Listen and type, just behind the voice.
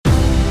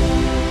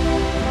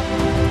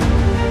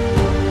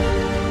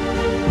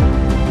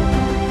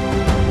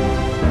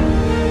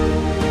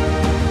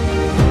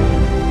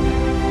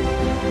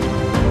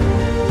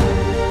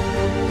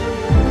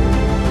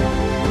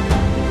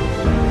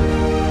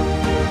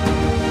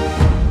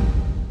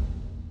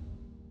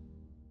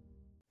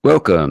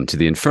Welcome to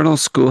the Infernal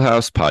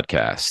Schoolhouse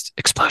Podcast,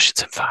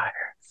 Explosions and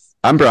Fire.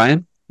 I'm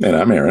Brian. And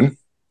I'm Aaron.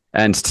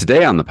 And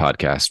today on the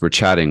podcast, we're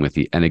chatting with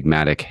the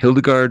enigmatic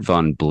Hildegard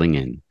von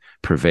Blingin,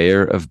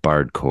 purveyor of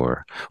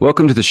Bardcore.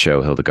 Welcome to the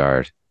show,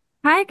 Hildegard.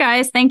 Hi,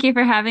 guys. Thank you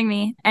for having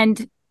me.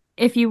 And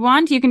if you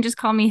want, you can just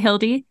call me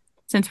Hildy,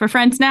 since we're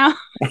friends now.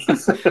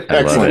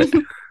 Excellent.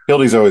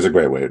 Hildy's always a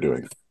great way of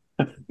doing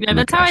it. Yeah,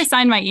 that's how I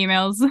sign my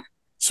emails.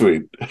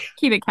 Sweet.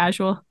 Keep it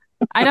casual.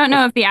 I don't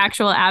know if the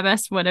actual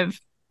abbess would have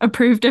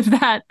approved of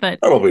that,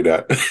 but Probably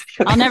not.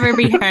 I'll never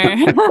be her.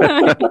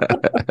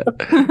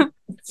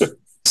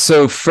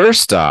 So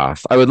first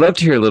off, I would love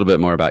to hear a little bit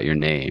more about your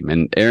name.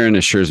 And Aaron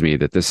assures me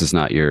that this is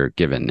not your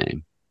given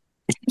name.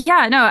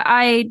 Yeah, no,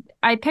 I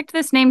picked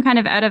this name kind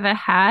of out of a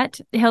hat.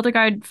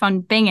 Hildegard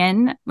von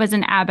Bingen was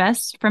an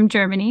abbess from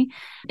Germany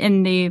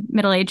in the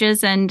Middle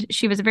Ages, and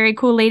she was a very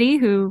cool lady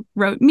who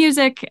wrote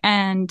music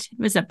and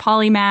was a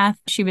polymath.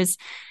 She was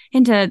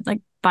into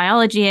like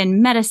biology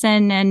and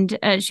medicine, and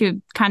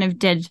she kind of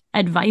did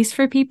advice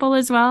for people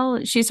as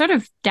well. She sort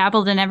of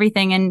dabbled in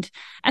everything, and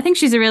I think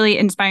she's a really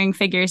inspiring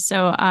figure.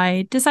 So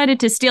I decided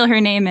to steal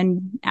her name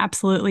and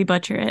absolutely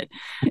butcher it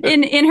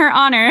in her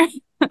honor.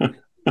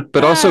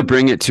 But also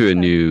bring it to a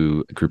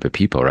new group of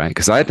people, right?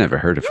 Because I had never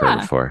heard of her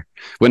before.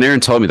 When Aaron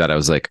told me that, I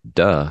was like,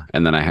 duh.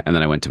 And then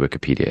I went to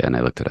Wikipedia and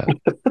I looked it up.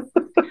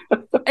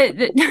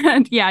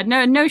 Yeah,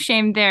 no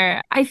shame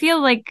there. I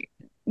feel like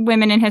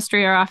women in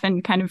history are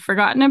often kind of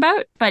forgotten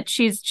about, but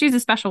she's a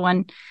special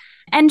one.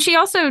 And she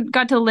also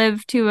got to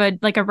live to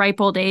a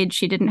ripe old age.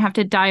 She didn't have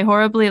to die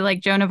horribly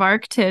like Joan of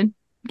Arc to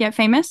get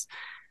famous.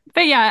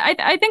 But yeah,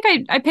 I think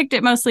I picked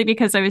it mostly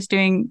because I was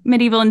doing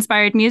medieval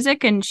inspired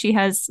music, and she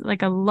has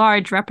like a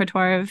large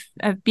repertoire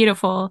of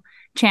beautiful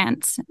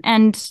chants.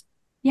 And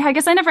yeah, I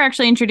guess I never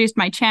actually introduced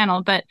my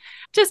channel, but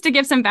just to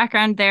give some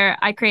background there,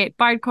 I create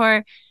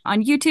Bardcore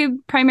on YouTube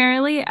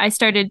primarily. I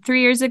started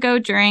 3 years ago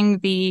during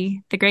the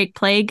Great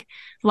Plague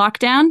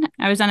lockdown.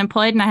 I was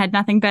unemployed and I had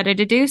nothing better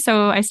to do,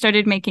 so I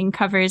started making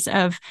covers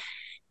of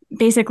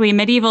basically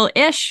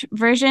medieval-ish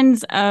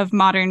versions of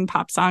modern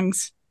pop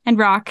songs and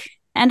rock.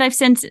 And I've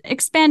since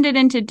expanded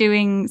into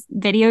doing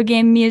video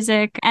game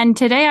music. And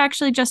today I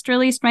actually just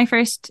released my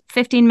first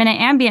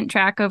 15-minute ambient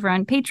track over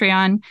on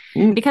Patreon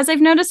because I've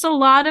noticed a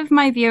lot of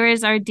my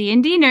viewers are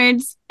D&D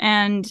nerds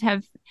and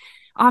have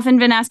often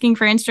been asking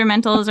for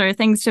instrumentals or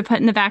things to put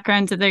in the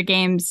backgrounds of their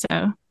games.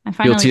 So I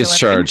finally Guilty as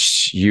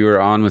charged. You are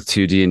on with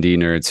two D&D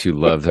nerds who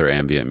love their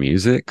ambient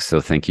music.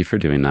 So thank you for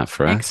doing that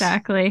for us.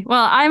 Exactly.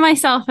 Well, I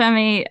myself am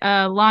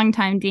a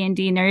longtime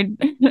D&D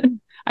nerd.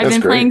 I've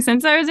been playing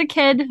since I was a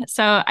kid,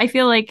 so I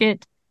feel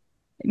like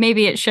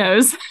maybe it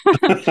shows.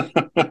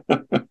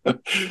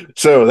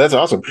 So that's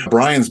awesome.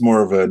 Brian's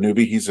more of a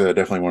newbie. He's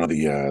definitely one of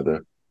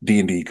the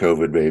D&D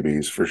COVID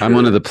babies for sure. I'm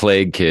one of the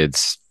plague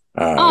kids.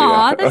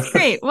 Yeah. That's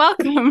great.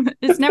 Welcome.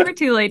 It's never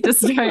too late to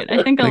start.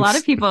 I think a lot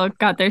of people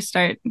got their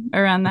start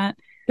around that.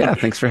 Yeah,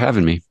 thanks for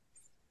having me.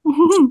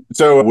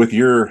 So with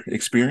your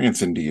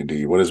experience in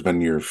D&D, what has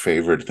been your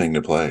favorite thing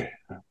to play?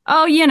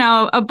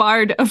 Oh, a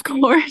bard, of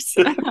course.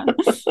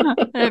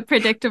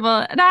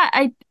 Predictable.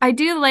 I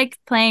do like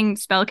playing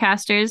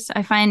spellcasters.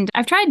 I find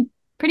I've tried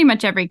pretty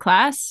much every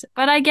class,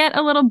 but I get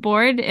a little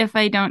bored if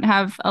I don't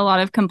have a lot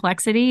of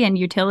complexity and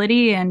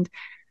utility, and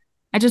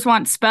I just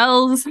want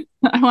spells.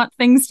 I want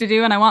things to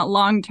do, and I want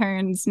long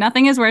turns.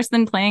 Nothing is worse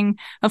than playing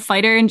a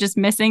fighter and just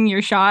missing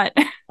your shot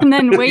and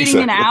then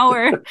waiting an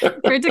hour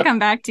for it to come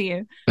back to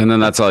you. And then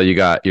that's all you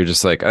got. You're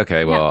just like,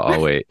 okay, well,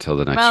 I'll wait till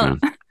the next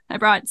round. I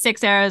brought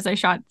 6 arrows. I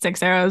shot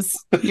 6 arrows.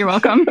 You're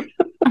welcome.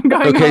 I'm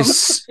going home.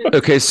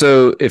 Okay,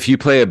 so if you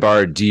play a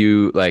bard, do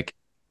you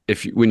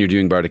when you're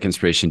doing bardic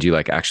inspiration, do you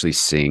actually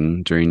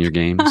sing during your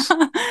games?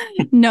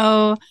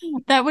 No,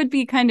 that would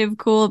be kind of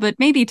cool, but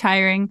maybe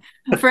tiring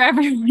for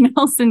everyone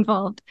else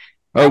involved.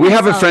 Oh, we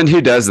have a friend who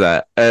does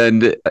that,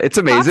 and it's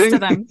amazing.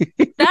 Props to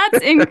them. That's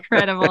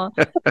incredible.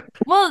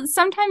 Well,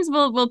 sometimes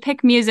we'll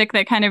pick music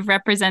that kind of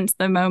represents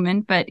the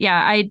moment, but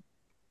yeah,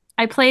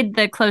 I played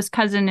the close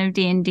cousin of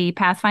D&D,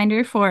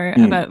 Pathfinder, for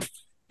about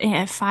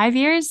 5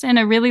 years in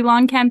a really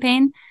long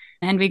campaign,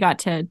 and we got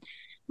to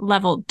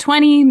level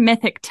 20,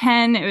 Mythic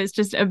 10. It was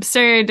just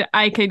absurd.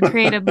 I could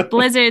create a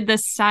blizzard the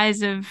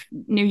size of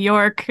New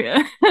York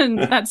and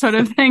that sort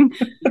of thing.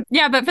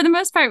 Yeah, but for the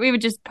most part, we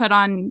would just put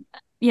on,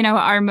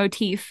 our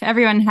motif.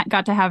 Everyone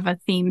got to have a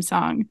theme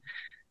song.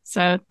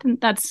 So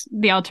that's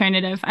the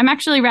alternative. I'm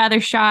actually rather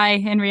shy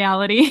in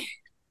reality.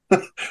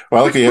 Well,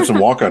 I like that you have some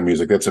walk-on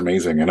music. That's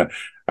amazing. And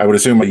I would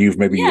assume that you've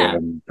maybe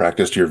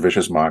practiced your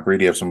vicious mockery.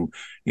 Do you have some,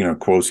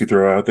 quotes you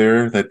throw out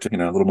there that, a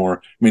little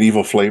more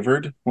medieval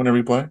flavored whenever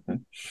you play? Oh,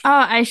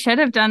 I should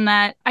have done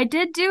that. I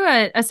did do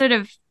a sort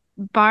of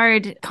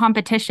bard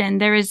competition.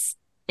 There was,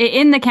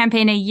 in the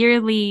campaign, a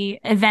yearly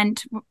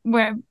event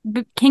where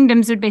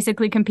kingdoms would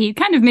basically compete,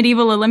 kind of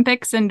medieval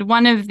Olympics. And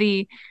one of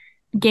the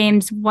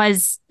games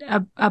was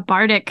a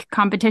bardic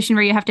competition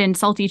where you have to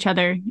insult each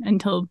other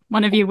until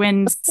one of you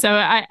wins. So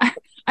I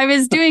I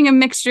was doing a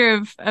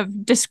mixture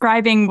of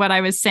describing what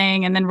I was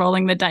saying and then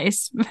rolling the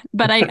dice.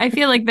 But I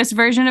feel like this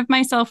version of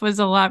myself was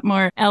a lot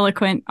more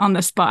eloquent on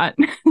the spot.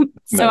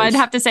 So Nice. I'd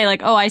have to say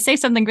like, oh, I say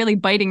something really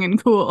biting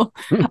and cool.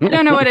 I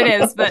don't know what it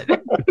is, but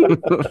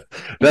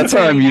that's how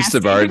really I'm used to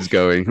nasty. bards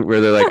going, where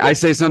they're like, I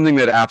say something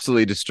that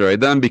absolutely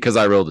destroyed them because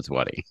I rolled a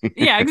 20.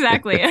 Yeah,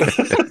 exactly.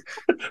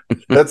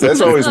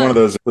 That's always one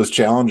of those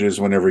challenges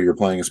whenever you're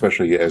playing,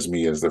 especially as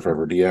me as the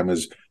forever DM,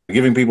 is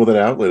giving people that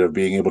outlet of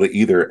being able to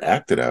either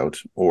act it out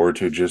or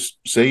to just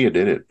say you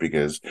did it,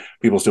 because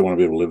people still want to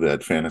be able to live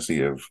that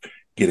fantasy of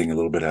getting a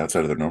little bit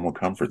outside of their normal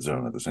comfort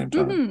zone at the same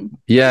time. Mm-hmm.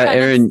 Yeah, Yeah,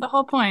 Aaron. that's the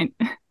whole point.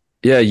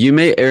 Yeah, you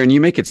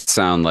make it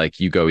sound like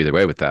you go either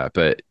way with that,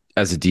 but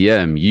as a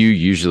DM, you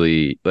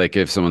usually, like,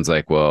 if someone's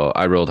like, well,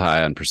 I rolled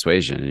high on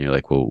persuasion, and you're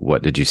like, well,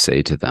 what did you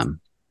say to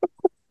them?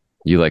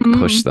 You like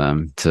push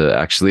them to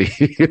actually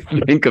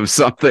think of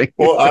something.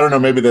 Well, I don't know.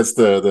 Maybe that's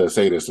the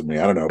sadist in me.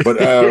 I don't know.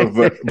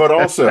 But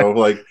also,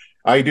 like,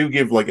 I do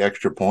give like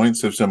extra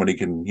points if somebody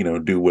can,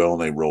 do well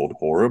and they rolled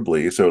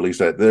horribly. So at least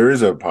there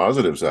is a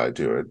positive side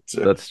to it.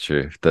 So. That's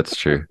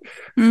true.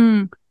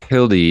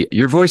 Hildy,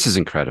 your voice is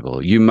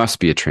incredible. You must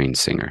be a trained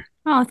singer.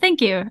 Oh, thank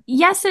you.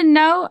 Yes and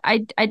no.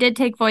 I did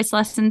take voice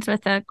lessons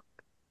with a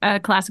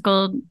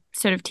classical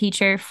sort of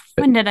teacher.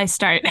 When did I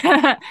start?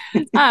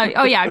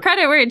 Oh yeah,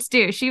 credit where it's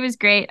due. She was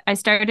great. I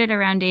started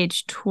around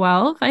age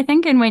 12, I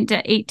think, and went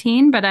to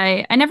 18, but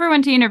I never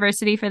went to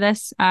university for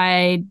this.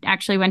 I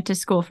actually went to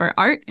school for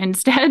art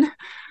instead.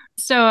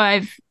 So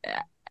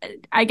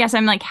I guess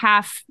I'm like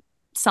half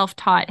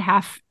self-taught,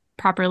 half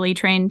properly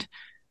trained.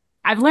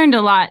 I've learned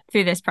a lot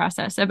through this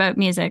process about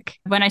music.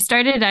 When I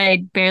started,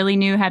 I barely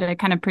knew how to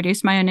kind of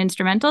produce my own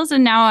instrumentals,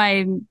 and now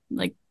I'm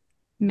like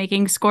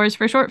making scores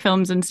for short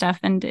films and stuff,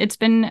 and it's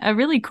been a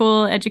really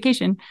cool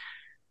education.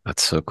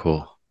 That's so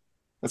cool.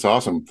 That's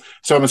awesome.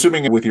 So I'm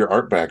assuming with your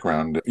art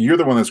background, you're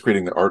the one that's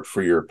creating the art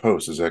for your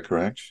posts. Is that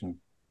correct?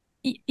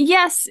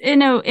 Yes,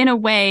 in a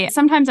way.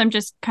 Sometimes I'm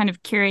just kind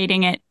of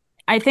curating it.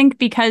 I think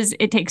because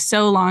it takes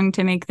so long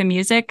to make the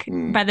music,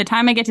 by the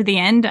time I get to the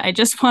end, I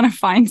just want to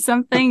find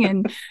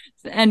something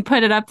and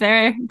put it up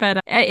there.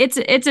 But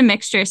it's a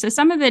mixture. So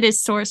some of it is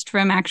sourced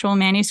from actual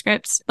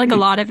manuscripts, like a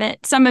lot of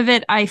it. Some of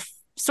it I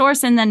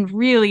source and then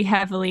really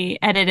heavily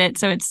edit it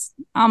so it's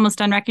almost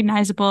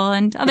unrecognizable,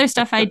 and other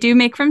stuff I do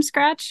make from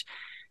scratch.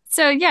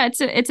 So yeah,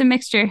 it's a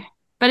mixture,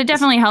 but it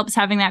definitely helps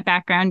having that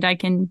background. I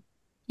can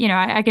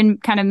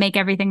kind of make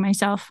everything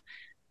myself.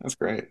 That's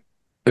great.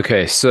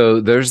 Okay, so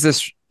there's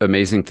this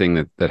amazing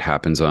thing that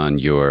happens on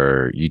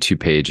your YouTube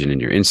page and in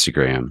your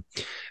Instagram,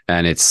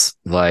 and it's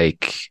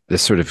like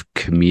this sort of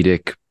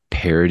comedic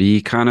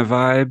parody kind of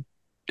vibe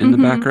in the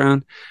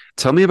background.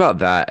 Tell me about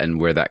that and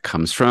where that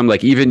comes from.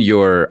 Like, even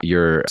your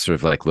sort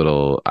of like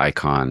little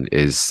icon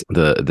is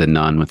the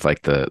nun with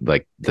like the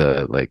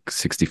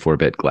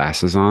 64-bit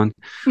glasses on.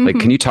 Like,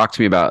 can you talk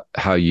to me about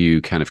how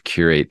you kind of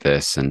curate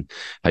this and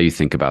how you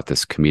think about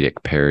this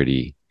comedic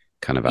parody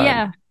kind of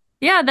vibe?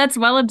 Yeah, that's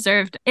well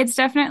observed. It's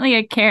definitely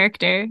a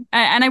character.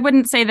 And I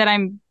wouldn't say that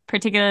I'm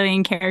particularly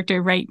in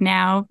character right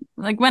now.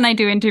 Like, when I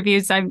do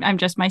interviews, I'm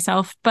just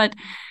myself. But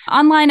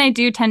online, I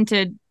do tend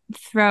to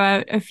throw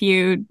out a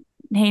few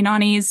hey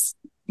nonnies,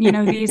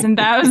 these and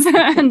thous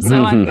and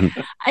so on.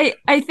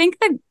 I think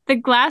that the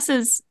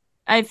glasses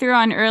I threw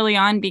on early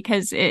on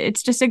because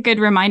it's just a good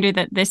reminder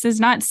that this is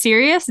not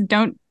serious.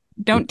 Don't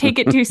take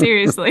it too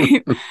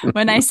seriously.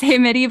 When I say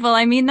medieval,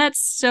 I mean that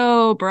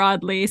so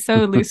broadly,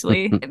 so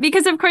loosely.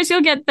 Because of course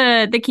you'll get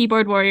the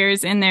keyboard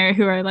warriors in there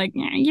who are like,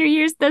 you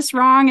used this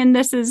wrong, and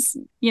this is,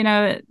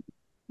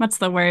 what's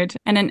the word?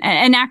 And an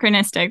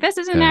anachronistic. This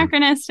is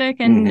anachronistic,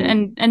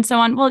 and so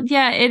on. Well,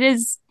 yeah, it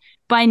is.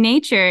 By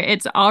nature,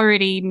 it's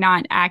already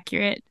not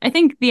accurate. I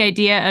think the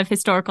idea of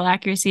historical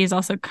accuracy is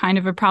also kind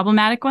of a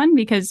problematic one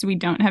because we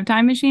don't have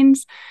time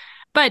machines.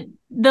 But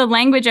the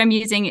language I'm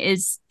using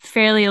is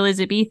fairly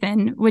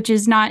Elizabethan, which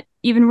is not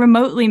even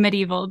remotely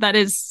medieval. That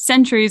is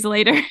centuries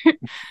later.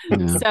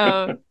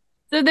 So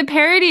the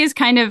parody is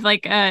kind of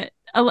like a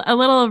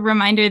little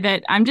reminder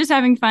that I'm just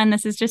having fun.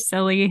 This is just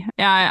silly.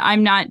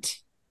 I'm not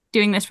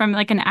doing this from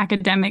like an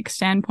academic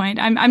standpoint.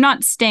 I'm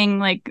not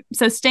Sting.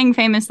 So Sting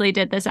famously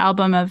did this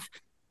album of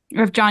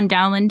John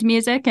Dowland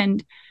music,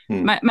 and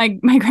my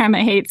grandma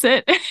hates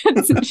it.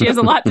 She has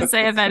a lot to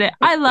say about it.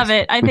 I love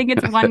it. I think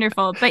it's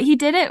wonderful. But he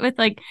did it with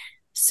like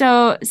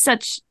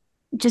such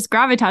just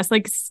gravitas.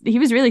 Like, he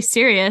was really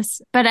serious.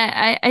 But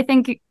I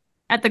think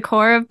at the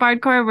core of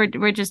Bardcore,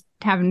 we're just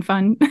having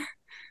fun.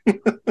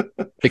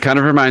 It kind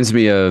of reminds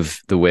me of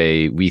the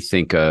way we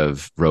think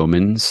of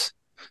Romans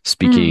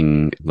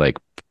speaking like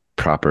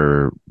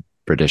proper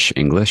British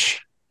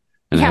English,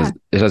 and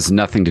it has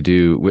nothing to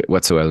do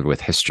whatsoever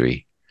with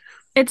history.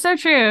 It's so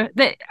true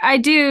that I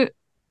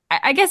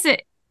guess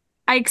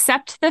I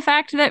accept the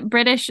fact that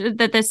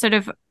that this sort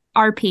of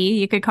RP,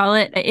 you could call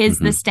it, is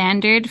the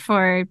standard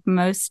for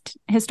most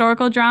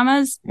historical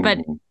dramas, but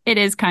it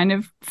is kind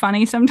of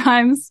funny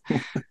sometimes.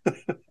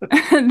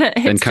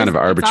 And kind of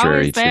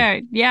arbitrary too.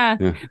 There. Yeah.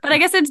 But I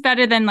guess it's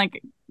better than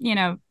like,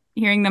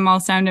 hearing them all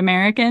sound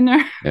American.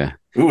 Yeah.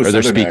 Ooh, or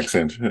they're Southern speak,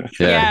 accent.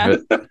 yeah,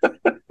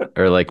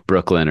 or like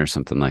Brooklyn or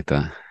something like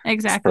that.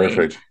 Exactly.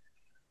 Perfect.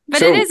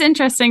 But it is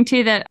interesting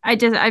too that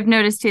I've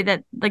noticed too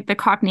that like the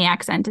Cockney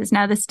accent is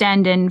now the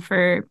stand-in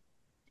for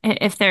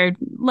if they're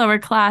lower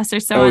class or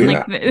so on.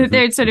 Yeah. Like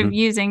they're sort of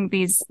using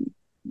these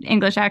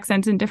English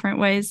accents in different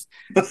ways.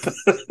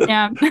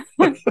 Yeah.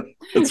 But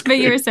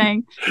you were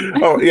saying.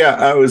 Oh, yeah.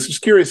 I was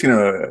just curious,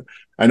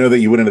 I know that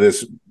you went into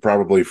this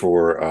probably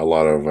for a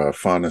lot of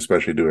fun,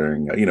 especially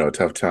during, a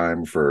tough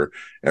time for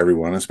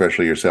everyone,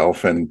 especially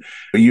yourself. And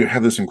you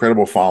have this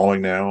incredible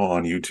following now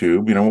on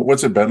YouTube.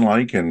 What's it been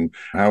like, and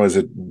how is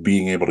it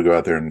being able to go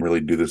out there and really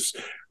do this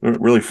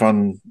really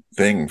fun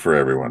thing for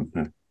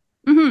everyone?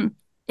 Mm-hmm.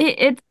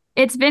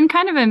 It's been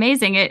kind of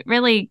amazing. It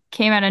really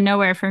came out of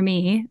nowhere for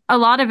me. A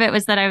lot of it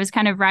was that I was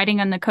kind of riding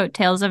on the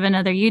coattails of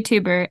another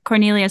YouTuber,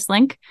 Cornelius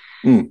Link.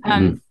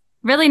 Mm-hmm.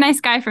 Really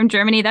nice guy from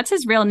Germany. That's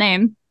his real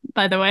name,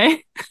 by the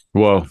way.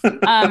 Whoa.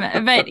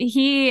 But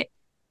he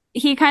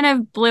kind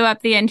of blew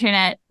up the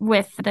internet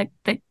with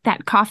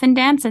that coffin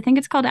dance. I think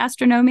it's called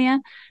Astronomia.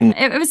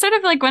 It was sort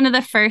of like one of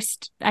the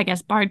first, I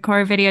guess,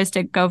 Bardcore videos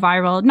to go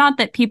viral. Not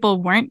that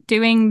people weren't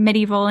doing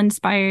medieval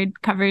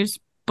inspired covers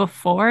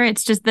before.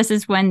 It's just this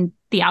is when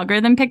the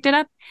algorithm picked it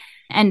up.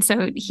 And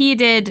so he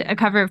did a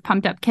cover of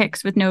Pumped Up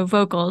Kicks with no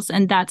vocals,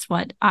 and that's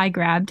what I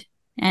grabbed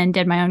and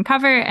did my own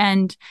cover.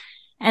 And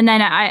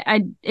then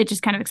it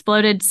just kind of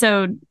exploded.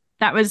 So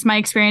that was my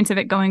experience of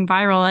it going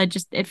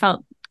viral. It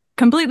felt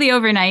completely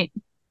overnight.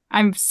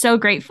 I'm so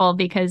grateful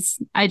because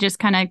I just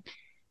kind of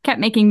kept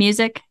making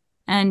music,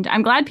 and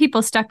I'm glad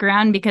people stuck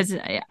around because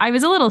I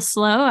was a little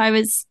slow. I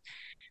was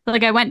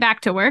like, I went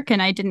back to work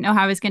and I didn't know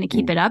how I was going to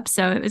keep it up.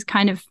 So it was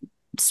kind of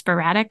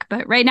sporadic,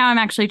 but right now I'm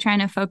actually trying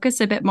to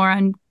focus a bit more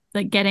on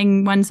like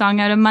getting one song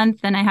out a month.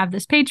 And I have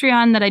this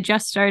Patreon that I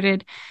just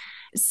started.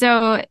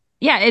 So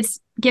yeah, it's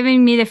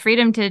giving me the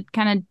freedom to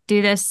kind of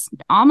do this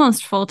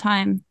almost full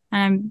time.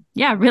 And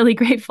I'm really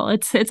grateful.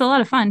 It's a lot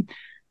of fun.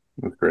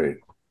 That's great.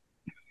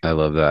 I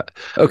love that.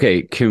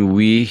 Okay, can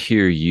we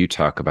hear you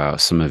talk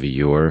about some of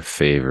your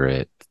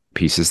favorite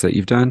pieces that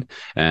you've done?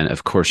 And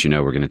of course,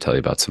 we're going to tell you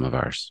about some of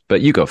ours,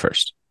 but you go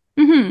first.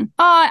 Mm-hmm.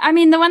 I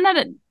mean, the one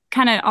that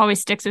kind of always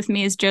sticks with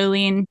me is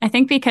Jolene. I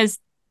think because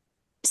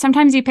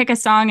sometimes you pick a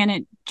song and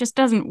it just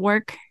doesn't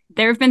work.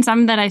 There have been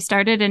some that I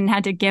started and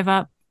had to give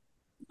up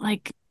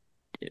like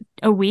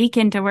a week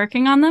into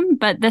working on them,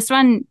 but this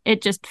one,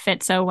 it just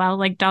fits so well.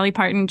 Like Dolly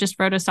Parton just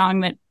wrote a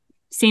song that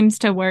seems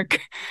to work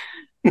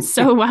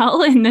so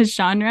well in this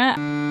genre.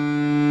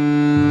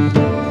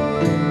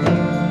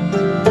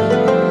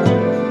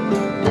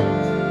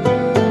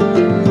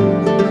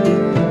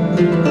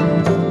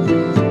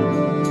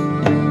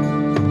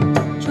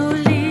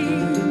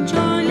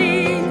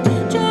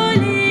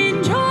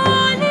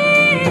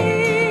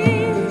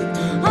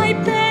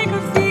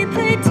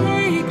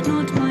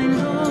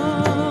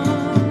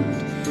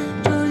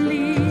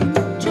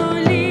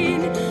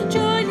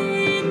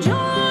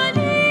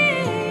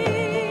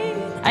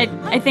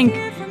 I think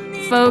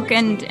folk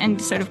and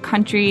sort of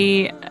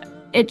country,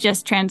 it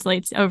just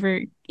translates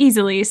over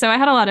easily. So I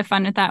had a lot of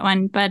fun with that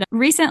one. But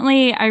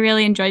recently, I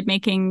really enjoyed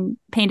making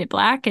Paint It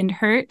Black and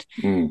Hurt.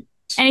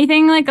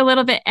 Anything like a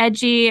little bit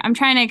edgy. I'm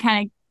trying to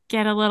kind of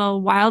get a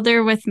little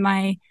wilder with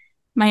my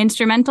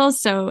instrumentals.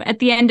 So at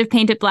the end of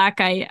Paint It Black,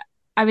 I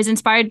was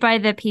inspired by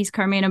the piece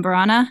Carmina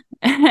Burana,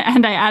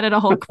 and I added a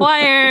whole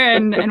choir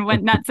and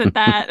went nuts at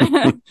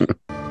that.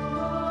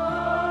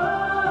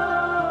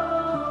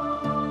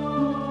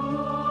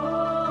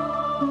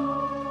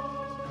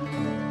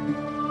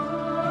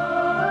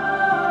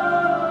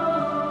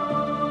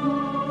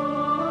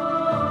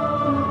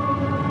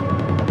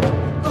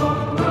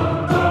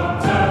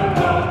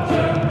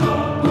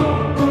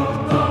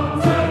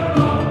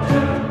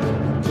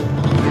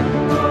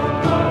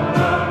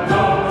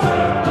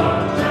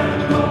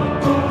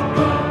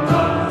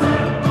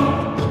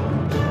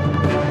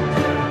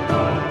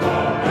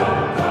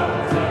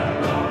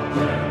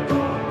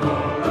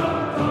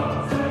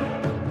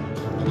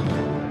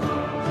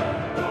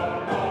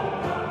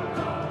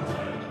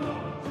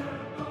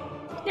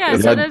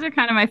 So those are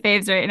kind of my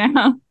faves right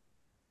now.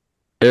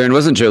 Aaron,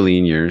 wasn't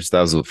Jolene yours?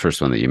 That was the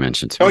first one that you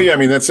mentioned to me. Oh yeah, I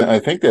mean I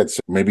think that's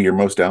maybe your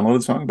most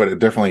downloaded song, but it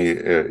definitely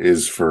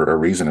is for a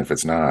reason if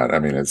it's not. I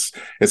mean, it's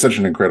such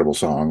an incredible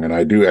song, and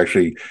I do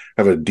actually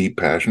have a deep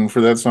passion for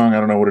that song. I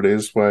don't know what it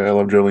is why I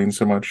love Jolene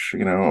so much,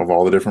 of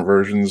all the different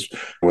versions,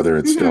 whether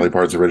it's Dolly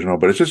Parton's original,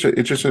 but it's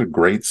just a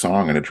great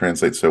song, and it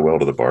translates so well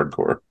to the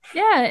Bardcore.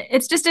 Yeah,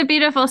 it's just a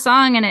beautiful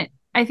song, and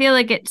I feel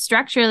like it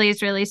structurally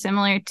is really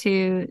similar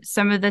to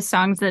some of the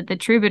songs that the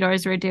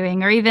Troubadours were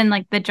doing, or even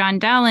like the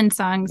John Dowland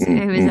songs,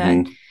 who is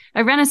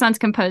a Renaissance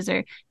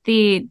composer.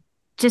 The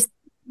just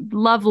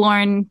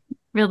lovelorn,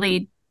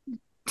 really,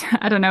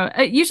 I don't know,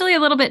 usually a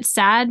little bit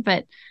sad,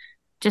 but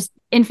just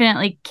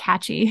infinitely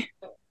catchy.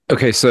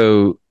 Okay,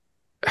 so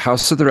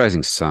House of the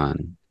Rising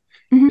Sun,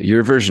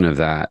 your version of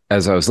that,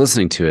 as I was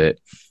listening to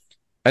it,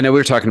 I know we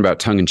were talking about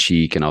tongue in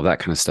cheek and all that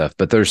kind of stuff,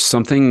 but there's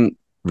something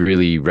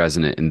really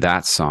resonant in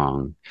that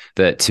song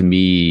that to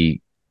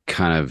me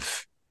kind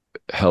of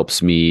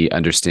helps me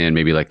understand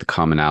maybe like the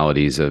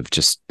commonalities of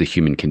just the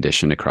human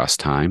condition across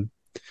time.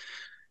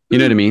 You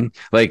know what I mean?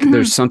 Like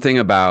there's something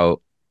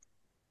about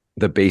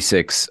the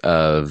basics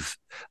of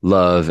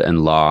love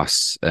and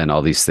loss and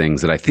all these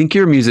things that I think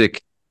your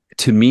music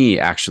to me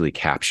actually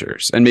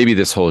captures, and maybe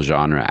this whole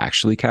genre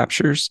actually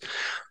captures.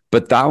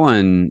 But that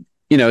one,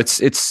 you know, it's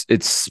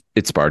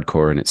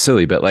Bardcore and it's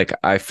silly, but like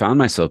I found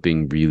myself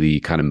being really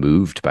kind of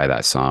moved by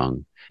that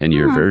song and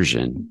your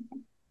version.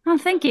 Oh,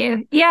 thank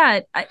you.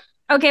 Yeah.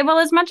 Okay. Well,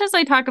 as much as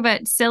I talk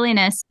about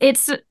silliness,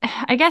 it's,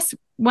 I guess,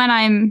 when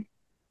I'm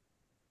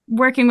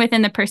working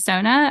within the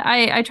persona,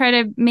 I try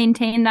to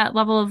maintain that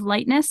level of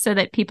lightness so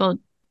that people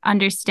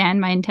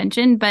understand my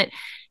intention. But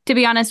to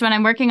be honest, when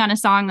I'm working on a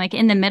song, like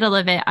in the middle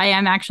of it, I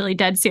am actually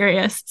dead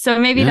serious. So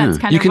maybe that's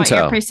kind of what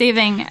you're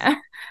perceiving.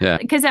 Yeah.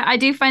 Because I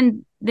do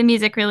find the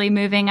music really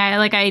moving.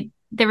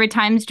 There were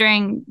times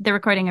during the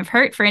recording of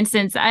Hurt, for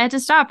instance, I had to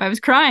stop. I was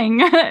crying.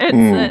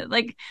 It's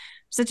like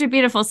such a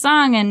beautiful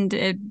song, and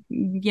it,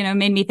 you know,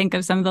 made me think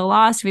of some of the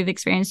loss we've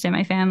experienced in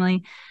my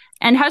family.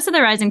 And House of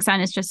the Rising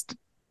Sun is just,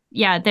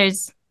 yeah,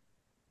 there's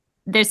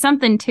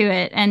something to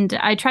it, and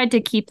I tried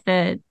to keep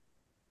the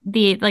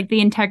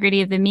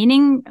integrity of the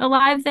meaning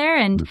alive there.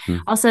 And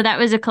also that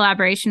was a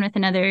collaboration with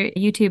another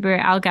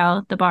YouTuber,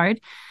 Algal the Bard,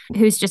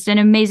 who's just an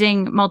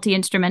amazing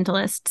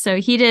multi-instrumentalist.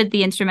 So he did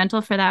the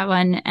instrumental for that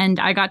one, and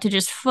I got to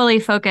just fully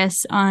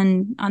focus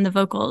on the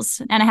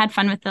vocals, and I had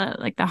fun with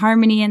the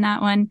harmony in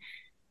that one.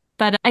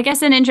 But I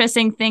guess an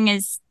interesting thing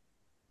is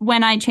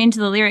when I change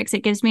the lyrics,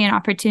 it gives me an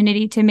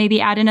opportunity to maybe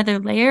add another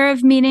layer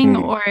of meaning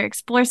or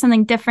explore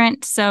something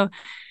different. So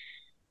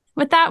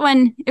with that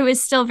one, it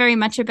was still very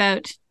much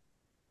about,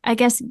 I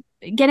guess,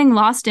 getting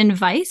lost in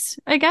vice,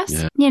 I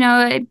guess, you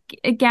know,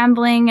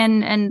 gambling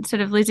and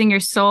sort of losing your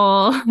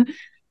soul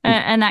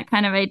and that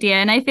kind of idea.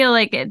 And I feel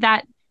like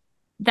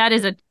that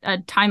is a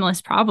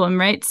timeless problem,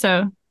 right?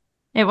 So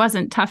it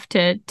wasn't tough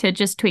to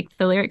just tweak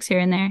the lyrics here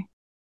and there.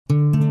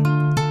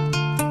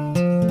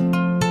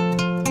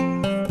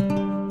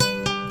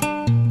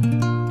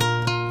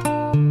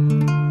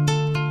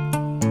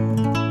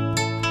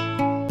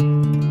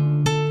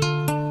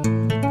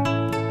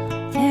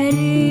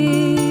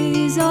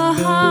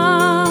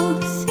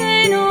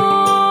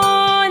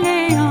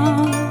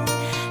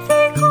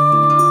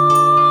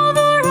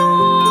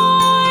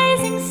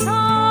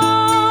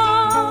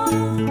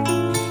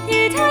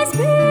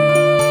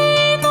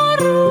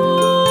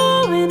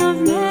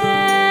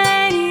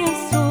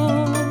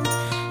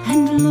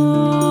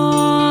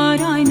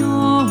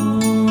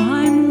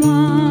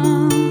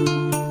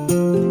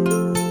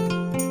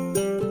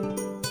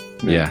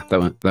 Yeah,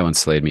 that one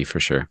slayed me for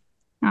sure.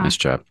 Nice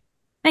job.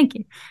 Thank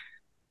you.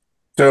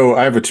 So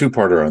I have a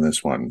two-parter on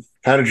this one.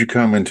 How did you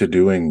come into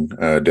doing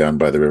Down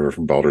by the River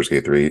from Baldur's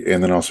Gate 3?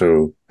 And then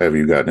also, have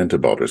you gotten into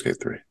Baldur's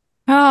Gate 3?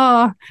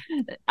 Oh,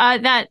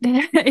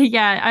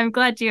 yeah, I'm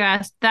glad you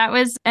asked. That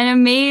was an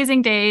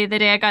amazing day, the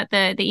day I got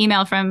the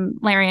email from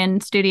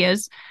Larian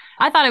Studios.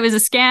 I thought it was a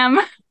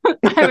scam.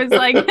 I was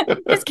like,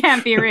 this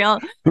can't be real.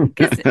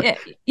 Because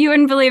you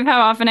wouldn't believe how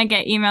often I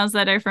get emails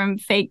that are from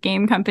fake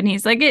game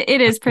companies. Like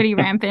it is pretty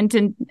rampant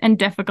and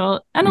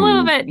difficult and a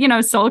little bit, you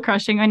know, soul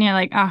crushing when you're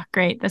like, oh,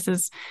 great, this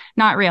is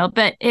not real.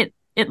 But it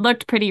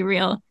looked pretty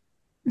real.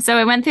 So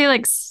I went through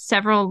like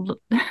several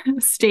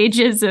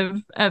stages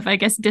of I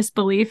guess,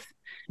 disbelief.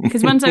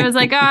 Because once I was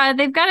like, oh,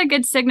 they've got a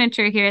good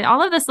signature here.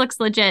 All of this looks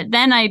legit.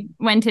 Then I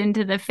went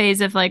into the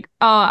phase of like,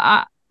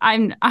 oh,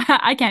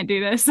 I can't do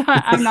this.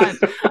 I'm not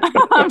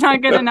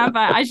good enough.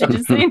 I should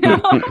just say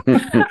no.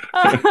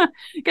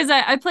 Because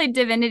I played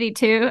Divinity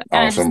 2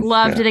 and I just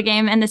loved the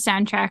game and the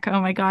soundtrack. Oh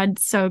my God,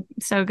 so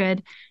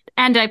good.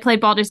 And I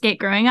played Baldur's Gate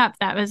growing up.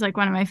 That was like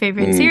one of my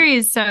favorite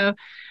series. So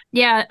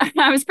yeah,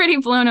 I was pretty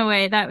blown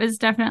away. That was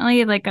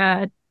definitely like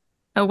a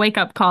wake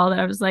up call that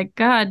I was like,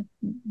 God,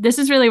 this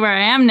is really where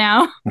I am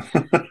now.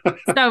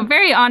 So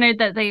very honored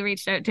that they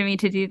reached out to me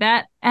to do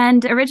that.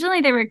 And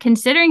originally they were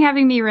considering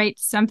having me write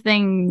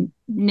something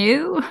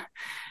new,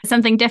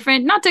 something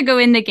different, not to go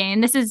in the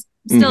game. This is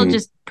still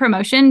just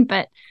promotion.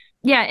 But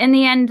yeah, in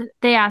the end,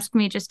 they asked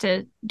me just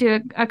to do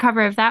a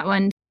cover of that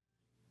one.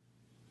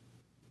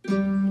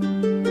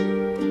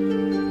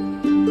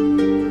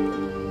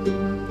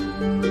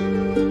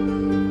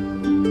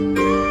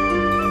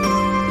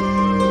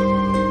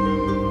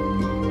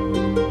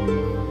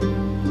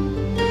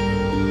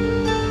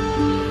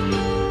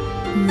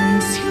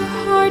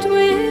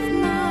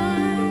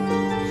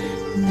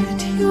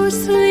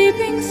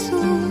 Sleeping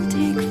soul,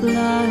 take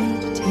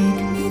flight,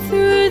 take me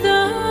through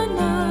the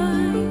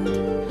night,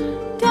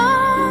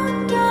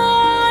 down,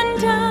 down,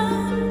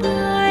 down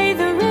by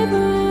the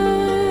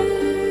river,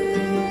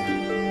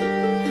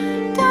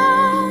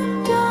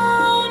 down,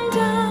 down,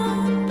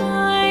 down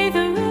by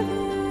the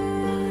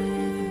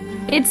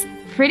river. It's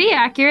pretty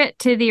accurate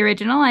to the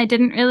original. I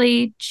didn't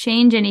really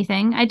change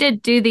anything. I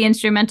did do the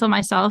instrumental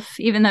myself,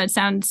 even though it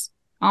sounds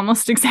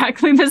almost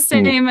exactly the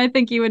same. I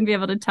think you wouldn't be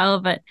able to tell,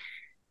 but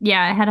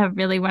yeah, I had a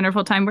really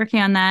wonderful time working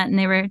on that, and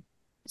they were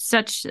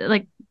such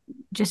like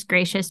just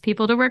gracious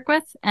people to work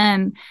with.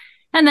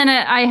 And then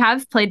I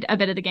have played a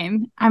bit of the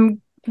game.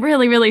 I'm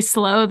really, really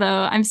slow,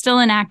 though. I'm still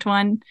in Act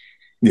 1.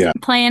 Yeah.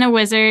 Playing a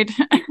wizard.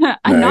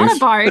 I'm not a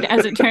bard,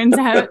 as it turns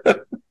out.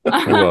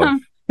 Well,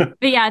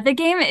 But yeah, the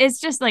game is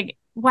just like,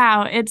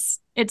 wow, it's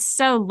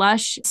so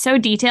lush, so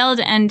detailed.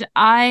 And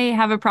I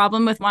have a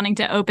problem with wanting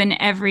to open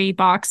every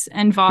box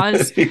and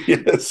vase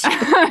Yes.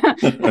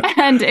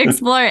 and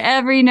explore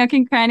every nook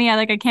and cranny.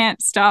 I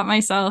can't stop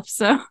myself.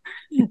 So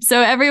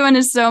everyone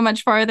is so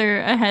much farther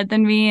ahead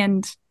than me.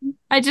 And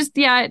I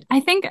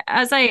think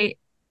as I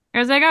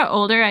got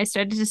older, I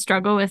started to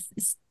struggle with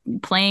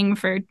playing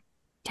for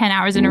 10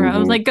 hours in a row.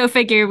 Like, go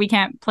figure, we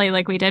can't play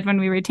like we did when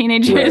we were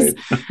teenagers.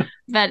 Right.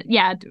 But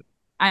yeah,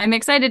 I'm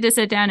excited to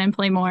sit down and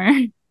play more.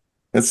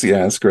 It's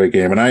a great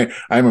game. And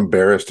I'm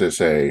embarrassed to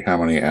say how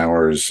many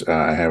hours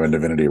I have in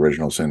Divinity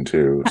Original Sin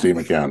 2 Steam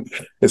account.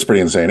 It's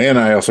pretty insane. And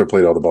I also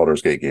played all the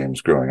Baldur's Gate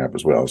games growing up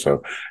as well.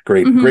 So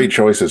great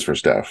choices for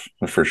Steph,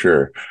 for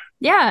sure.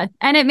 Yeah.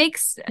 And it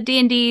makes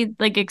D&D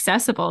like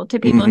accessible to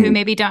people who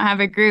maybe don't have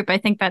a group. I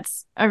think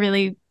that's a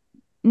really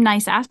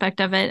nice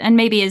aspect of it, and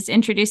maybe is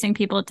introducing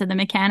people to the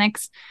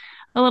mechanics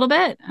a little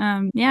bit.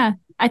 Yeah,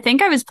 I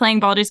think I was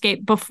playing Baldur's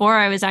Gate before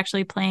I was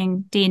actually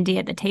playing D&D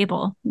at the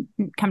table,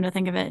 come to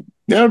think of it.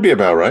 That would be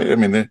about right. I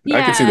mean,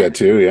 I can see that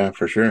too. Yeah,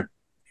 for sure.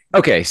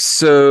 Okay,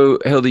 so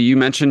Hilda, you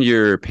mentioned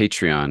your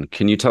Patreon.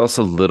 Can you tell us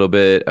a little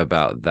bit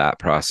about that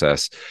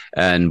process,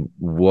 and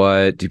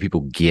what do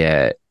people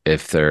get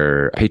if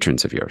they're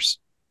patrons of yours?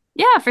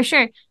 Yeah, for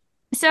sure.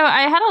 So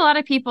I had a lot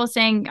of people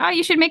saying, oh,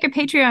 you should make a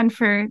Patreon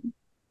for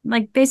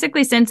like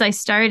basically since I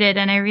started,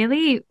 and I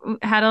really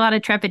had a lot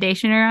of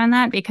trepidation around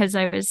that because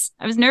I was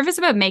nervous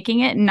about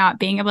making it and not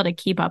being able to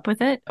keep up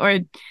with it, or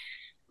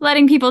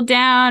letting people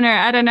down, or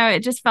I don't know,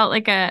 it just felt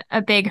like a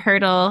big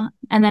hurdle.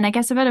 And then I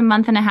guess about a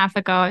month and a half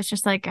ago, I was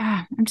just like,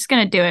 I'm just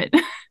gonna do it.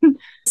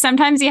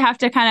 Sometimes you have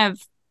to kind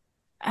of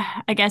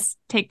I guess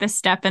take this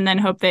step and then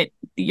hope that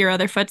your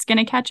other foot's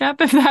gonna catch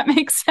up, if that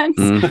makes sense.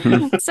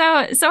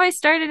 So I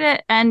started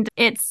it, and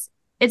it's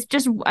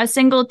just a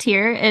single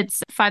tier.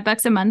 It's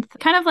 $5 a month,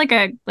 kind of like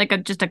a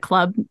just a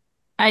club.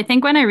 I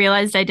think when I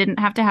realized I didn't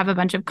have to have a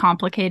bunch of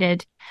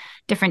complicated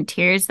different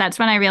tiers, that's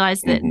when I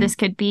realized that this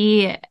could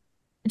be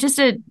just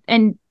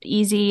an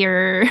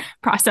easier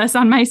process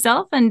on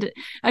myself and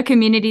a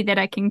community that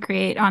I can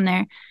create on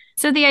there.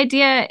 So the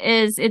idea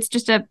is it's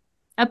just a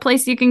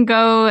place you can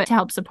go to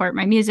help support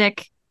my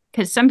music,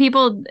 because some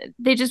people,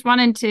 they just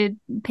wanted to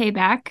pay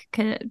back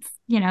because,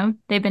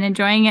 they've been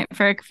enjoying it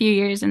for a few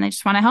years and they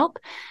just want to help.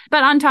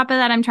 But on top of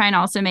that, I'm trying to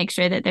also make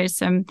sure that there's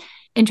some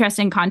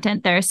interesting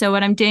content there. So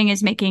what I'm doing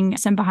is making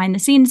some behind the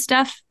scenes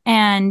stuff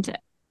and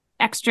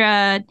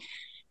extra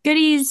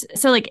goodies.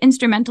 So like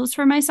instrumentals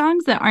for my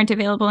songs that aren't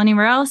available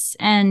anywhere else.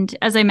 And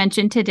as I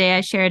mentioned today,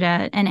 I shared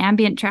an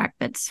ambient track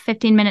that's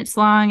 15 minutes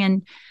long,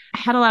 and I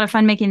had a lot of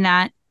fun making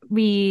that.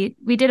 We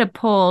did a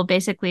poll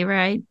basically where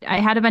I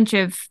had a bunch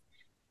of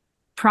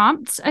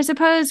prompts, I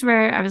suppose,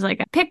 where I was like,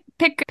 pick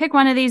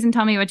one of these and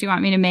tell me what you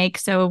want me to make.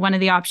 So one of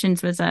the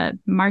options was a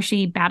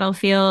marshy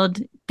battlefield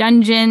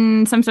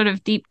dungeon, some sort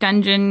of deep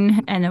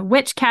dungeon, and a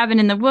witch cabin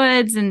in the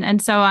woods,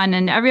 and so on.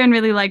 And everyone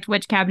really liked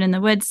witch cabin in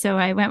the woods, so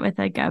I went with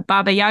like a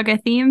Baba Yaga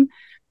theme.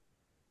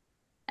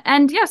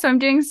 And yeah, so I'm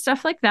doing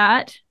stuff like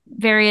that,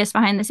 various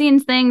behind the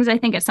scenes things. I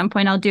think at some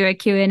point I'll do a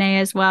Q&A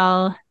as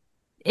well.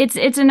 It's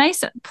a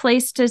nice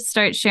place to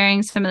start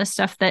sharing some of the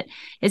stuff that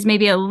is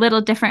maybe a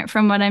little different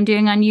from what I'm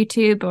doing on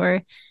YouTube,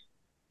 or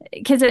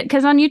because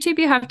on YouTube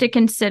you have to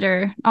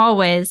consider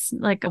always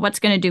like what's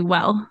going to do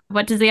well.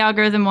 What does the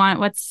algorithm want?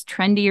 What's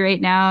trendy right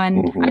now?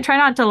 And I try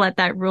not to let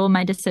that rule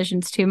my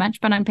decisions too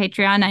much. But on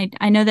Patreon,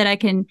 I know that I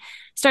can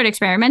start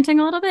experimenting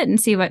a little bit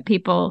and see what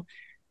people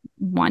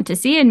want to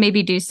see, and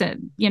maybe do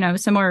some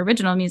more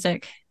original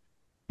music.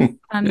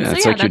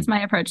 That's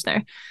my approach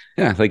there.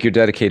 Yeah, like your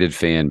dedicated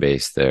fan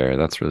base there.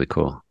 That's really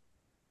cool.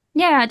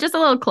 Yeah, just a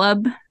little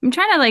club. I'm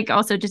trying to like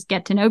also just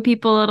get to know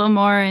people a little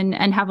more and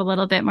have a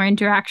little bit more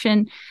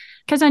interaction.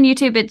 Because on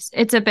YouTube,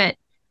 it's a bit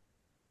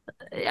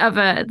of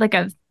a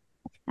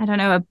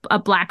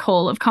black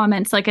hole of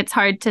comments. Like it's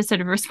hard to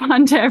sort of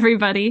respond to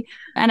everybody.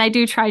 And I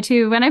do try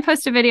to, when I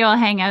post a video, I'll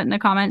hang out in the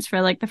comments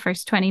for like the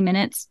first 20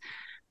 minutes.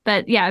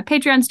 But yeah,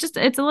 Patreon's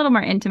it's a little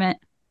more intimate.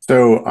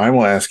 So I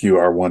will ask you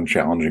our one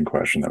challenging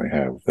question that we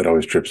have that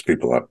always trips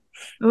people up.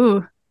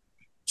 Ooh.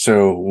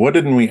 So what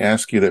didn't we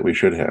ask you that we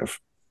should have?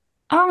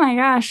 Oh my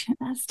gosh,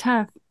 that's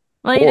tough.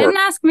 Well, you didn't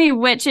ask me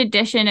which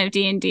edition of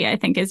D&D I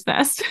think is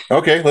best.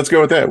 Okay, let's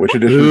go with that. Which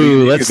edition of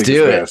D&D let's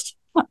do it. best?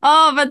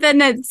 Oh, but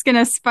then it's going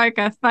to spark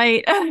a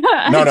fight. No,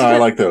 I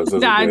like those.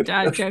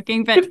 I'm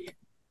joking, but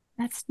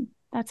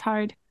that's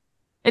hard.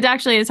 It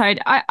actually is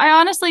hard. I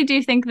honestly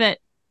do think that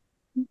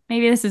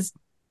maybe this is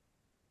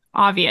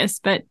obvious,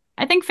 but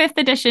I think 5th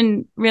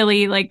edition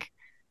really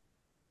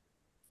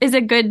is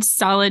a good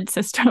solid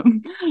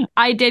system.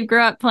 I did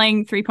grow up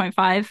playing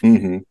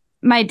 3.5.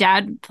 My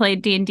dad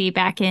played D&D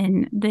back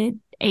in the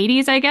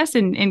 80s, I guess,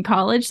 in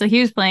college. So he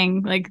was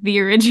playing like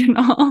the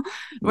original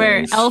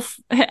where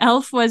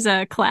Elf was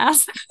a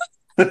class.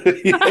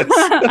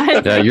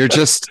 Yes. Yeah, you're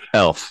just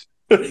Elf.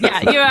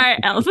 Yeah, you are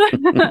elf.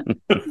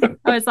 I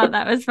always thought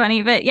that was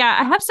funny. But yeah,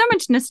 I have so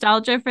much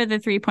nostalgia for the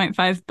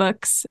 3.5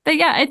 books. But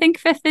yeah, I think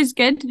fifth is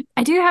good.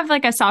 I do have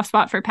like a soft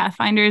spot for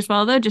Pathfinder as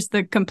well, though. Just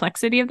the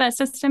complexity of that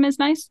system is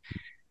nice.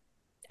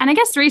 And I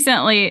guess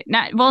recently,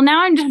 now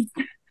I'm just,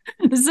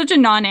 this is such a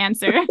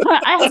non-answer.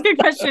 I ask a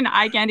question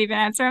I can't even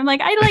answer. I'm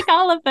like, I like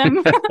all of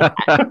them.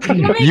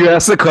 You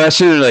ask the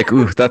question and like,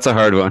 ooh, that's a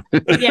hard one.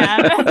 Yeah,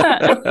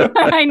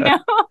 I know.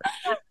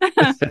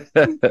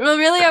 Well,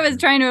 really, I was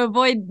trying to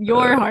avoid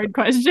your hard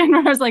question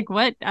where I was like,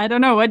 what? I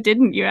don't know. What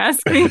didn't you ask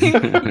me? You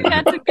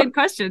had some good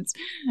questions.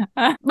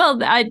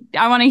 Well, I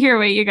want to hear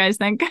what you guys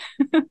think.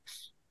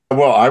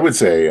 Well, I would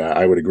say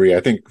I would agree.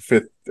 I think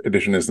fifth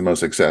edition is the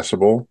most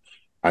accessible.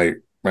 I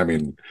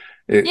mean,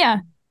 Yeah.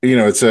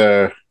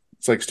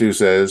 It's like Stu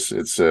says,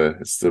 it's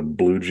the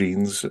blue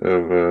jeans of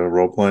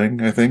role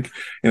playing. I think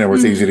where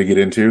it's easy to get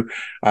into.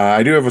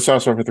 I do have a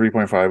soft spot for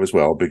 3.5 as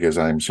well because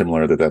I'm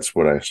similar. That's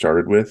what I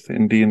started with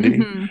in D&D.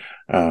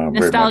 Mm-hmm.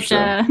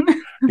 Nostalgia. So.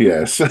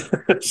 Yes,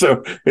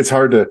 so it's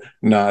hard to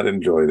not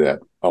enjoy that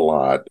a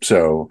lot.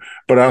 So,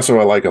 but also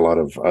I like a lot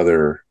of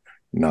other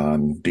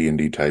non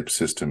D&D type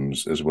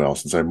systems as well.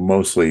 Since I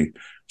mostly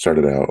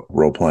started out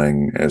role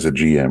playing as a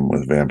GM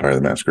with Vampire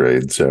the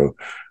Masquerade. So,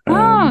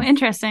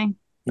 interesting.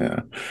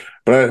 Yeah,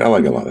 but I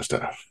like a lot of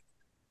stuff.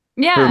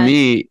 Yeah. For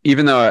me,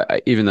 even though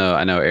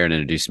I know Aaron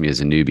introduced me as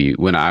a newbie,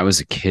 when I was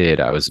a kid,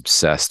 I was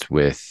obsessed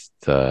with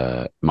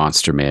the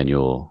Monster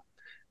Manual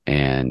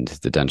and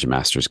the Dungeon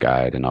Master's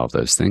Guide and all of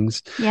those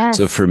things. Yes.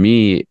 So for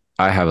me,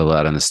 I have a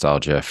lot of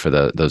nostalgia for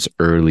those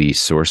early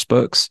source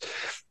books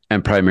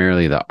and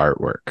primarily the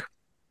artwork.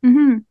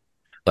 Mm-hmm.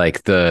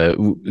 Like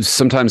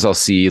sometimes I'll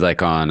see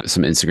like on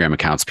some Instagram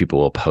accounts, people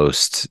will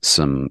post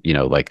some,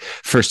 like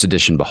first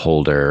edition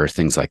Beholder or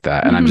things like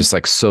that. And I'm just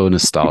like so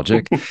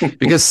nostalgic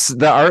because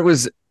the art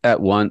was at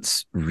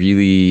once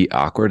really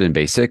awkward and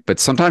basic, but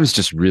sometimes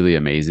just really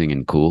amazing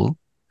and cool.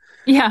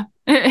 Yeah,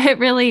 it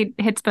really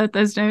hits both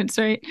those notes,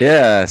 right?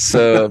 Yeah.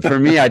 So for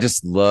me, I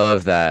just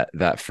love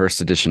that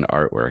first edition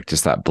artwork,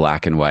 just that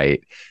black and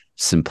white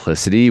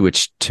simplicity,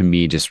 which to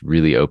me just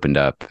really opened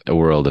up a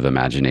world of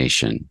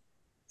imagination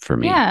for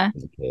me. Yeah.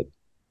 As a kid.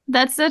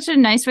 That's such a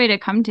nice way to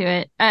come to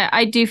it.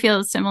 I do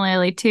feel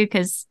similarly too,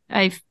 because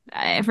I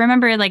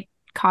remember like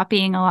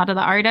copying a lot of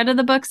the art out of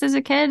the books as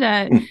a kid.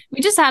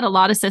 We just had a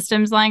lot of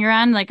systems lying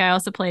around. Like I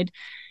also played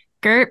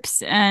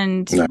GURPS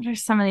and what are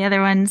some of the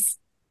other ones?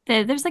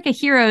 There's like a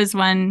Heroes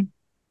one.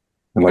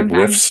 And like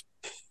Riffs?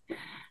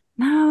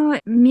 No,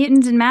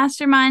 Mutants and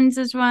Masterminds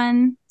is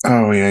one.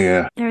 Oh,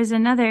 yeah. There's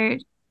another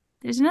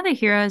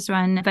Heroes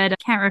one, but I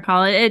can't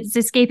recall it. It's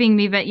escaping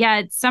me. But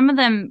yeah, some of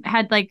them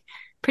had like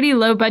pretty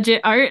low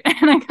budget art.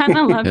 And I kind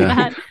of love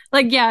that.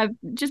 Like, yeah,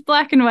 just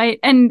black and white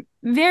and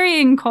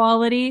varying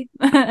quality.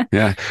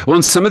 Yeah. Well,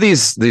 and some of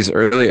these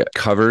early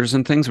covers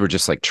and things were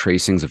just like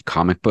tracings of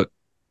comic book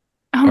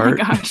art.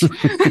 My gosh.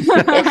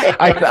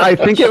 I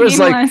think it was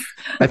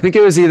I think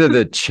it was either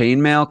the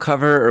chainmail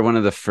cover or one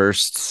of the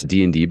first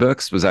D&D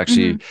books was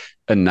actually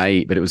a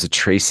knight, but it was a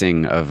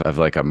tracing of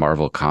like a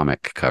Marvel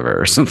comic cover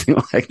or something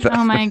like that.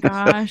 Oh my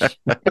gosh.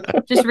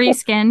 Just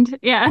reskinned.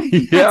 Yeah.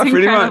 Yeah,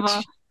 pretty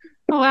much.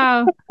 Oh,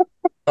 wow.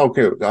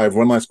 Okay. I have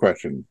one last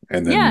question.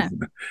 And then,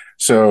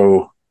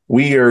 so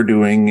we are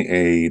doing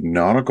a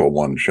nautical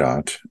one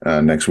shot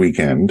next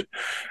weekend.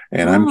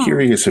 And I'm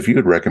curious if you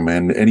would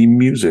recommend any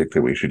music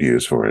that we should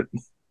use for it.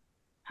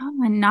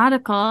 Oh, a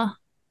nautical.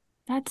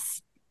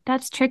 That's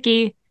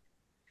tricky.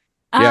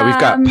 Yeah, we've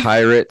got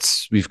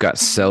pirates, we've got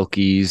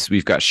Selkies,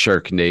 we've got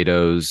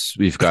Sharknadoes,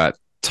 we've got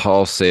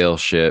tall sail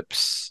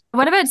ships.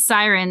 What about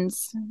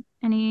sirens?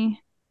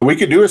 Any? We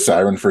could do a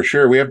siren for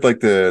sure. We have like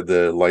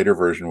the lighter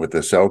version with the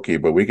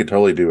Selkie, but we could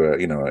totally do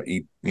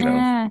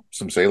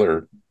some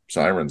sailor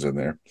sirens in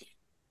there.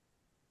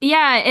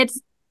 Yeah,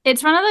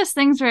 it's one of those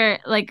things where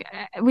like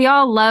we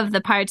all love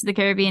the Pirates of the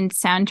Caribbean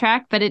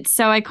soundtrack, but it's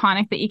so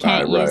iconic that you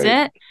can't use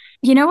it.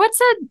 You know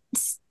what's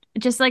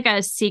just like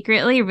a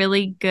secretly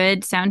really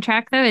good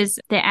soundtrack though is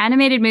the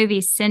animated movie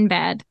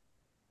Sinbad.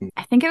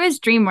 I think it was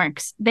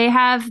DreamWorks. They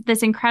have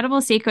this incredible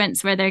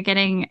sequence where they're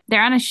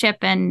on a ship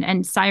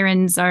and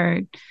sirens are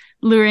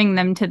luring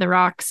them to the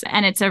rocks.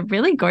 And it's a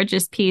really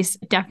gorgeous piece.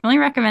 Definitely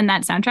recommend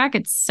that soundtrack.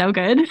 It's so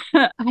good.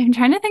 I'm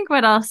trying to think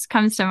what else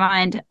comes to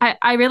mind.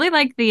 I really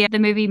like the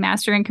movie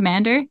Master and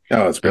Commander.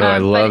 Oh, it's great. I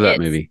love that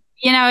movie.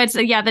 It's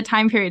the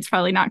time period's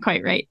probably not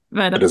quite right,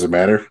 but it doesn't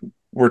matter.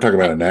 We're talking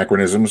about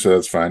anachronisms, so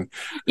that's fine.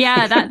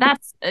 Yeah,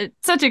 that's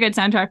such a good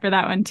soundtrack for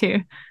that one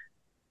too.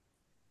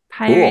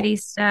 Piratey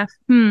stuff.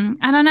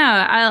 I don't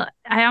know.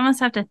 I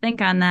almost have to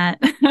think on that.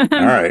 All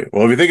right.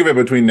 Well, if you think of it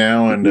between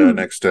now and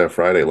next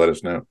Friday, let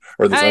us know.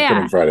 Or this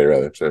upcoming Friday,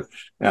 rather. So,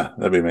 yeah,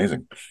 that'd be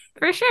amazing.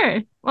 For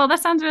sure. Well,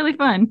 that sounds really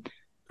fun.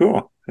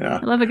 Cool. Yeah.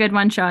 I love a good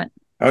one shot.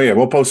 Oh, yeah.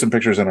 We'll post some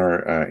pictures on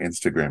our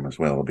Instagram as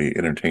well. It'll be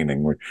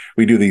entertaining.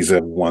 We do these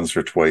once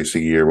or twice a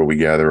year where we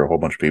gather a whole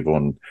bunch of people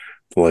and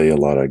play a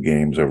lot of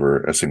games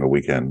over a single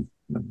weekend.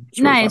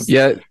 Nice.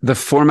 Yeah, the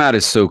format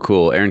is so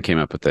cool. Aaron came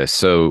up with this.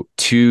 So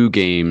 2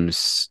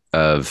 games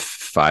of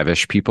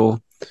 5-ish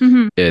people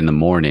in the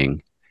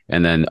morning,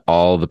 and then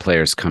all the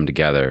players come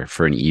together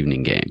for an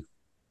evening game.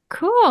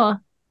 Cool.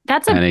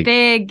 That's a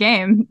big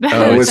game.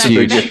 Oh, it's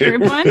huge.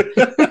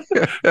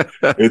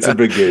 It's a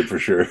big game for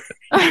sure.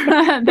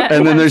 And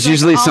then there's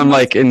usually some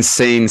like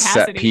insane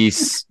set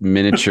piece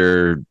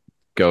miniature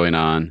going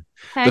on.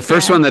 The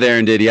first one that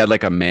Aaron did, he had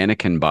like a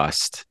mannequin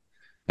bust.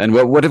 And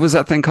what was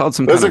that thing called?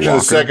 That's actually the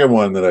second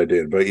one that I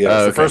did. But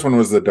yes, the first one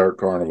was the Dark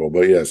Carnival.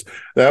 But yes,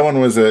 that one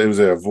was it was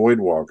a Void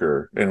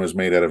Walker and was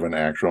made out of an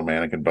actual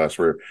mannequin bust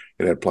where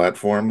it had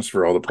platforms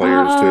for all the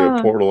players to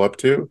portal up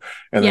to.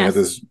 And they had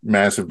this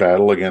massive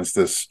battle against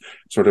this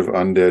sort of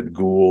undead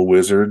ghoul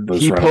wizard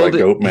surrounded by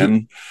goat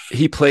men.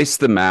 He placed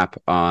the map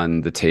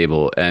on the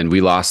table and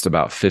we lost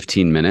about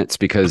 15 minutes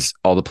because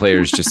all the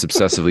players just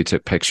obsessively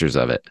took pictures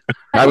of it.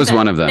 I was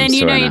one of them. Then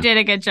you did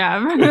a good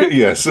job.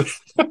 Yes.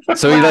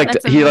 So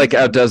he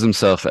outdoes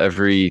himself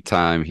every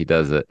time he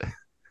does it.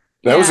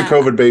 That was a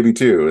COVID baby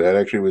too. That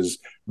actually was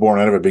born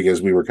out of it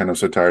because we were kind of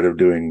so tired of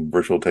doing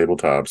virtual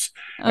tabletops.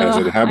 And I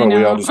said, how about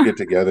we all just get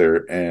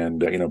together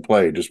and,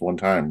 play just one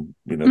time,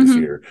 this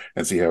year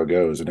and see how it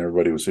goes. And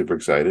everybody was super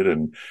excited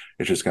and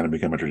it's just kind of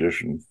become a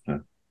tradition.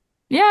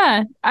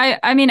 Yeah.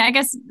 I mean, I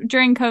guess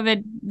during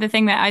COVID, the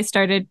thing that I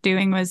started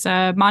doing was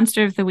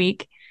Monster of the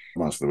Week.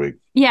 Monster of the Week.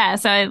 Yeah.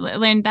 So I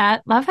learned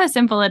that. Love how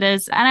simple it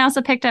is. And I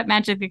also picked up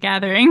Magic the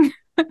Gathering.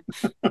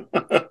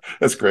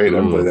 That's great. I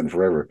haven't played that in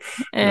forever.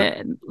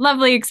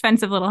 Lovely,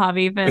 expensive little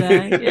hobby, but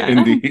yeah.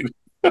 Indeed.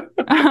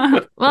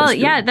 Well,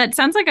 yeah, that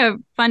sounds like a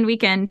fun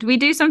weekend. We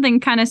do something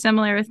kind of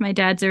similar with my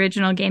dad's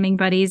original gaming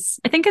buddies.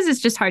 I think because it's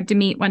just hard to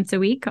meet once a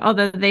week,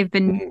 although they've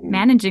been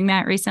managing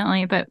that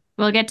recently. But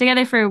we'll get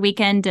together for a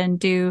weekend and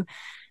do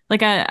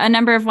like a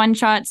number of one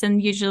shots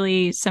and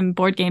usually some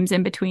board games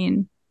in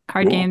between,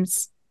 card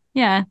games.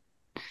 Yeah.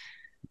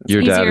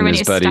 Your dad and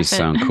his buddies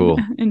sound cool.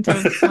 Into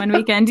one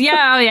weekend.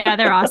 Yeah. Oh, yeah.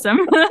 They're awesome.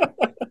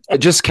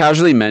 Just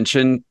casually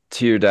mention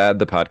to your dad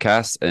the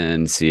podcast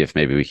and see if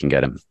maybe we can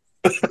get him.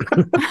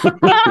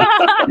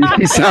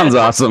 He sounds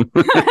awesome.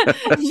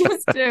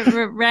 Just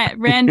a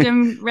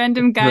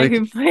random guy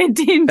who played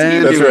D&D.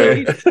 That's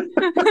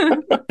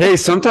right. Hey,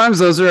 sometimes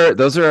those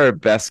are our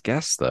best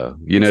guests, though.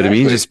 You know what I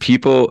mean? Just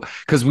people,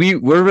 because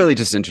we're really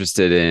just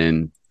interested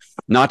in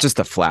not just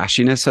the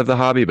flashiness of the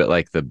hobby, but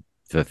like the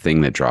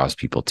thing that draws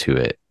people to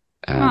it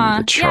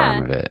and the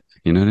charm of it.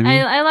 You know what I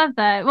mean? I love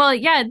that. Well,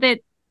 yeah,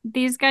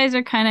 these guys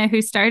are kind of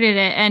who started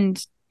it,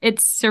 and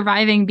it's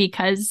surviving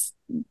because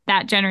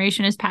that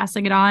generation is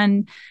passing it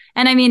on.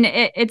 And I mean,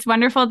 it's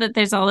wonderful that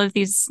there's all of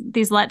these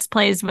Let's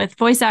Plays with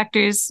voice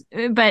actors,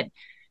 but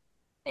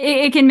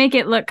it can make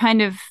it look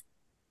kind of,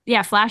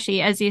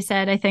 flashy, as you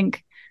said. I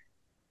think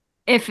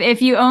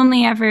if you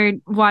only ever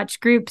watch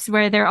groups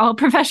where they're all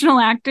professional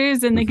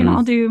actors and they can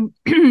all do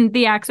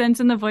the accents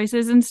and the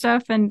voices and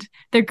stuff, and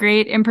they're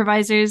great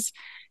improvisers,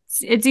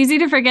 it's easy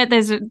to forget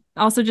there's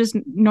also just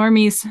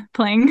normies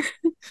playing,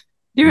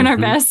 doing our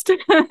best.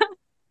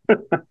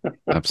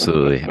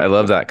 Absolutely. I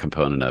love that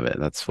component of it.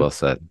 That's well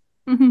said.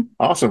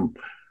 Awesome.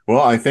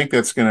 Well, I think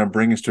that's going to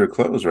bring us to a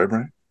close, right,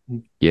 Brian?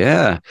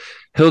 Yeah.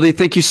 Hildy,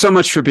 thank you so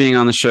much for being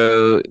on the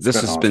show.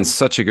 This has been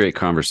such a great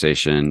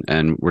conversation,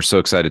 and we're so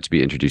excited to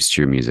be introduced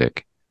to your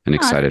music and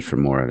excited for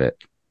more of it.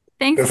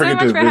 Thanks so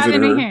much for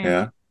having me here.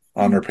 Yeah,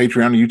 on our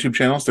Patreon and YouTube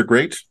channels. They're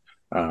great.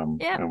 Come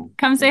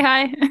say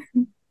hi.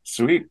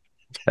 Sweet.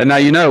 And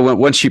now,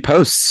 once she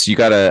posts, you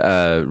got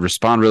to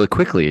respond really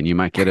quickly and you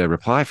might get a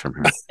reply from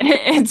her.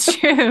 It's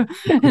true.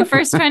 The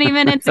first 20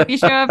 minutes, if you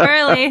show up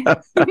early.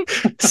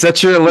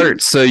 Set your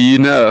alerts so you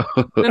know.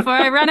 Before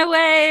I run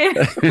away.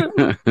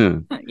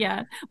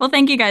 Yeah. Well,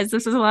 thank you guys.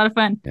 This was a lot of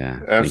fun. Yeah.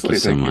 Absolutely.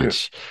 Thank you so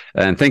much.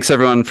 And thanks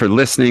everyone for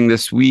listening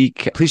this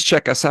week. Please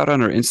check us out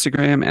on our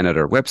Instagram and at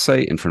our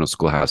website,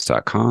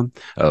 infernalschoolhouse.com.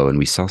 Oh, and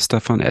we sell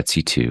stuff on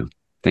Etsy too.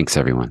 Thanks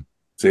everyone.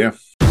 See ya.